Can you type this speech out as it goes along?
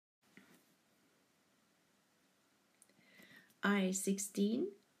IAS 16,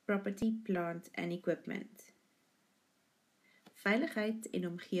 Property, Plant and Equipment. Veiligheid en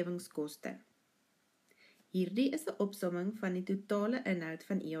omgewingskoste. Hierdie is 'n opsomming van die totale inhoud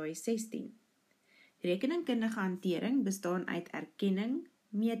van IAS 16. Rekeningkundige hantering bestaan uit erkenning,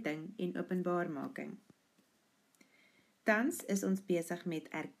 meting en openbaarmaking. Tans is ons besig met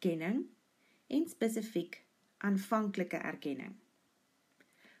erkenning en spesifiek aanvanklike erkenning.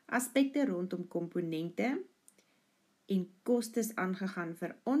 Aspekte rondom komponente en kostes aangegaan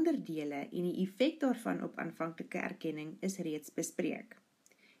vir onderdele en die effek daarvan op aanvanklike erkenning is reeds bespreek.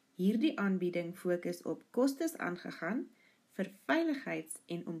 Hierdie aanbieding fokus op kostes aangegaan vir veiligheids-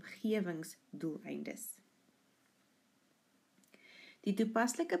 en omgewingsdoeleindes. Die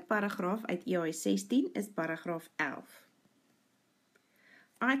toepaslike paragraaf uit IAS 16 is paragraaf 11.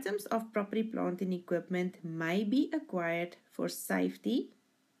 Items of property, plant and equipment may be acquired for safety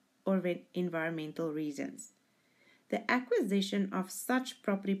or environmental reasons. The acquisition of such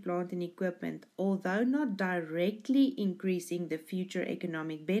property, plant and equipment, although not directly increasing the future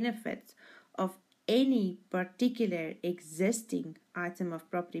economic benefits of any particular existing item of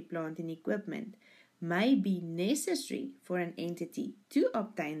property, plant and equipment, may be necessary for an entity to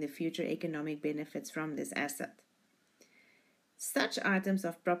obtain the future economic benefits from this asset. Such items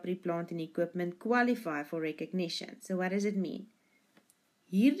of property, plant and equipment qualify for recognition. So what does it mean?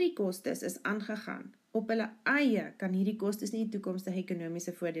 Hierdie kostes is aangegaan. Op hulle eie kan hierdie kostes nie toekomstige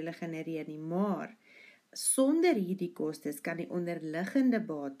ekonomiese voordele genereer nie, maar sonder hierdie kostes kan die onderliggende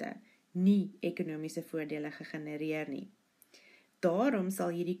bate nie ekonomiese voordele gegenereer nie. Daarom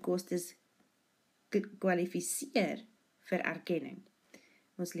sal hierdie kostes kwalifiseer vir erkenning.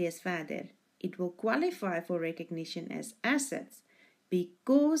 Ons lees verder. It will qualify for recognition as assets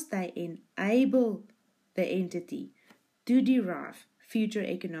because they enable the entity to derive future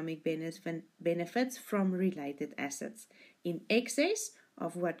economic benefits from related assets in excess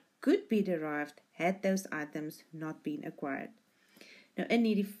of what could be derived had those items not been acquired. Nou in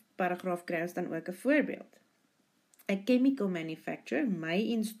hierdie paragraaf kry ons dan ook 'n voorbeeld. A chemical manufacturer may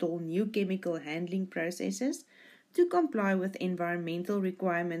install new chemical handling processes to comply with environmental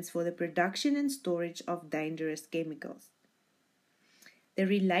requirements for the production and storage of dangerous chemicals. The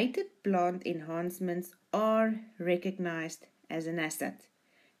related plant enhancements are recognized as an asset,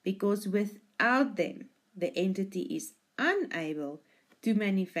 because without them, the entity is unable to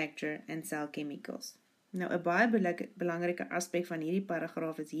manufacture and sell chemicals. Nou, 'n baie belangrike aspek van hierdie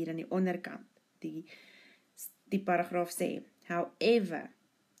paragraaf is hier aan die onderkant. Die paragraaf sê, however,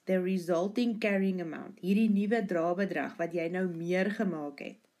 the resulting carrying amount, hierdie nuwe drabedrag wat jy nou meer gemaak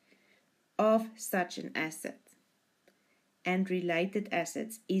het, of such an asset and related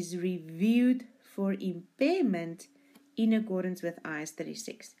assets is reviewed for impairment in accordance with IAS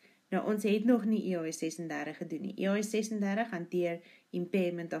 36. Nou, ons het nog nie IAS 36 gedoen nie. IAS 36 hanteer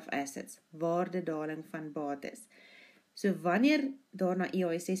impairment of assets, waardedaling van bates. So wanneer daar na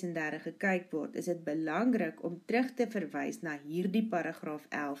IAS 36 gekyk word, is dit belangrik om terug te verwys na hierdie paragraaf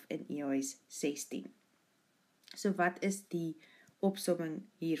 11 in IAS 16. So wat is die opsomming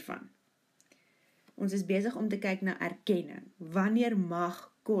hiervan? Ons is besig om te kyk na erkenning. Wanneer mag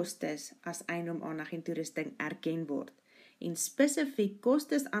kostes as eiendom, aanleg en toerusting erken word? En spesifiek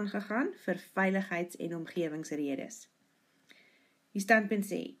kostes aangegaan vir veiligheids- en omgewingsredes. Die standpunt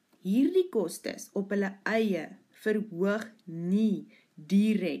sê, hierdie kostes op hulle eie verhoog nie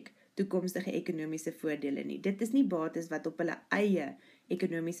direk toekomstige ekonomiese voordele nie. Dit is nie bates wat op hulle eie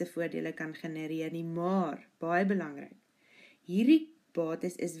ekonomiese voordele kan genereer nie, maar, baie belangrik, hierdie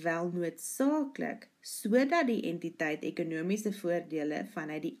bates is wel noodsaaklik sodat die entiteit ekonomiese voordele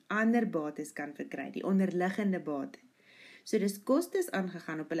vanuit die ander bates kan verkry, die onderliggende bate. So dis kostes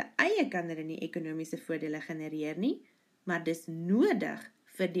aangegaan op hulle eie kan hulle nie ekonomiese voordele genereer nie, maar dis nodig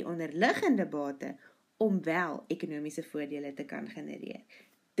vir die onderliggende bate om wel ekonomiese voordele te kan genereer.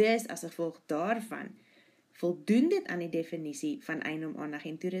 Dis as gevolg daarvan voldoen dit aan die definisie van eiendom, aanleg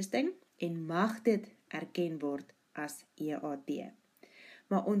en toerusting en mag dit erken word as EAT.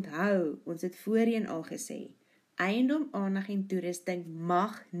 Maar onthou, ons het voorheen al gesê, eiendom, aanleg en toerusting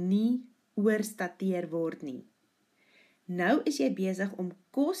mag nie oorstateer word nie. Nou is jy besig om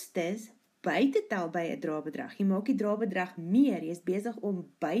kostes by te tel by 'n drabedrag. Jy maak die drabedrag meer, jy is besig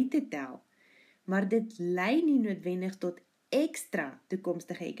om by te tel, maar dit lei nie noodwendig tot ekstra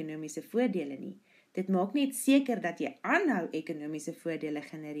toekomstige ekonomiese voordele nie. Dit maak net seker dat jy aanhou ekonomiese voordele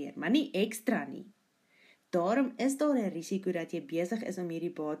genereer, maar nie ekstra nie. Daarom is daar 'n risiko dat jy besig is om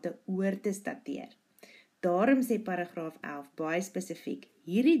hierdie bate oor te stateer. Daarom sê paragraaf 11 baie spesifiek,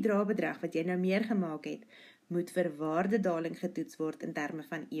 hierdie drabedrag wat jy nou meer gemaak het, moet vir waardedaling getoets word in terme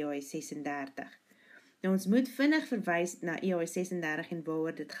van IAS 36. Nou ons moet vinnig verwys na IAS 36 en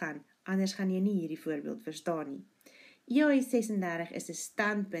waaroor dit gaan, anders gaan jy nie hierdie voorbeeld verstaan nie. IAS 36 is 'n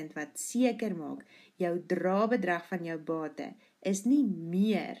standpunt wat seker maak, jou drabedrag van jou bate is nie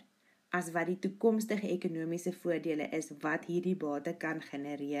meer as wat die toekomstige ekonomiese voordele is wat hierdie bate kan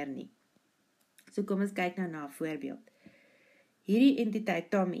genereer nie. So kom ons kyk nou na 'n voorbeeld. Hierdie entiteit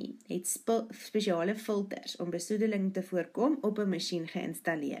Tommy het spesiale filters om besoedeling te voorkom op 'n masjien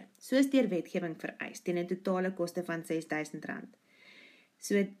geïnstalleer, soos deur wetgewing vereis, teen 'n totale koste van R6.000.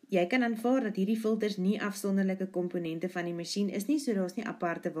 So jy kan aanvaar dat hierdie filters nie afsonderlike komponente van die masjien is nie, so daar's nie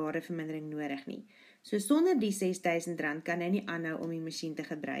aparte waardevermindering nodig nie. So sonder die R6.000 kan hy nie aanhou om die masjien te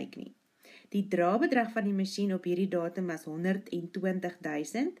gebruik nie. Die drabedrag van die masjien op hierdie datum was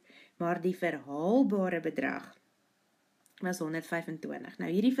R120.000, maar die verhaalbare bedrag was R125. Nou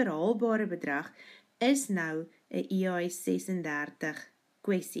hierdie verhaalbare bedrag is nou 'n IAS 36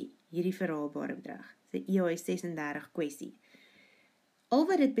 kwessie. Hierdie verhaalbare bedrag, 'n IAS 36 kwessie. Al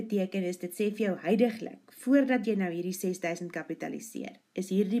wat dit beteken is, dit sê vir jou huidiglik, voordat jy nou hierdie R6.000 kapitaliseer, is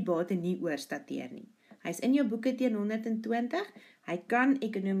hierdie bate nie oorstateer nie. Hy is in jou boeke teen 120, hy kan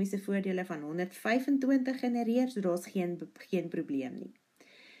ekonomiese voordele van 125 genereer, so daar's geen probleem nie.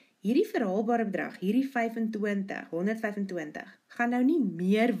 Hierdie verhaalbare bedrag, hierdie 125, gaan nou nie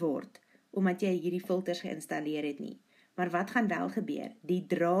meer word, omdat jy hierdie filters geïnstalleer het nie. Maar wat gaan wel gebeur? Die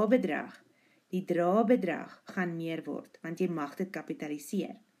drabedrag gaan meer word, want jy mag dit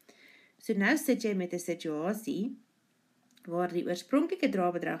kapitaliseer. So nou sit jy met 'n situasie, waar die oorspronklike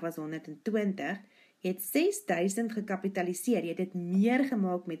drabedrag was 120, jy het 6.000 gekapitaliseer, jy het dit meer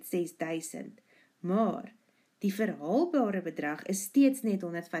gemaak met 6.000, maar die verhaalbare bedrag is steeds net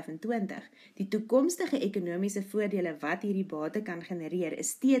 125. Die toekomstige ekonomiese voordele wat hierdie bate kan genereer is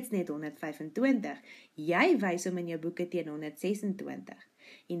steeds net 125. Jy wys hom in jou boeke teen 126.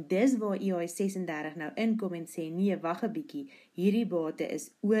 En dis waar IAS 36 nou inkom en sê, nee, wag 'n bietjie, hierdie bate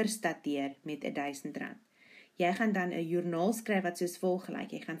is oorstateer met R1.000. Jy gaan dan 'n joernaal skryf wat soos volg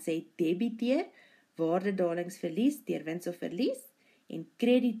gelyk. Jy gaan sê debiteer waardedalingsverlies deur wins of verlies en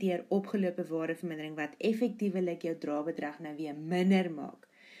krediteer opgelope waardevermindering wat effektiewelik jou drabedrag nou weer minder maak.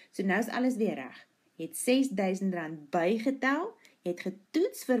 So nou is alles weer reg. Jy het R6.000 bygetel, jy het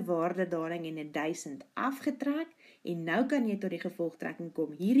getoets vir waardedaling en 1.000 afgetrek en nou kan jy tot die gevolgtrekking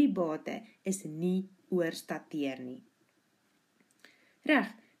kom, hierdie bate is nie oorstateer nie.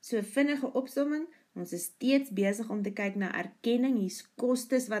 Reg, so vinnige opsomming, ons is steeds besig om te kyk na erkenning, hier's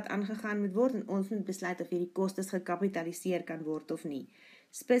kostes wat aangegaan moet word en ons moet besluit of hierdie kostes gekapitaliseer kan word of nie.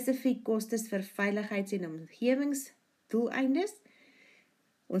 Spesifiek kostes vir veiligheids- en omgewingsdoeleindes.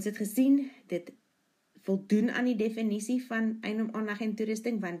 Ons het gesien, dit voldoen aan die definisie van eiendom, aanleg en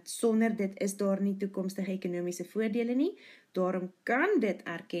toerusting, want sonder dit is daar nie toekomstige ekonomiese voordele nie. Daarom kan dit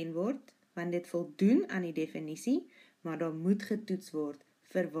erken word, want dit voldoen aan die definisie, maar daar moet getoets word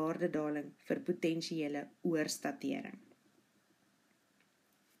vir waardedaling vir potensiële oorstatering.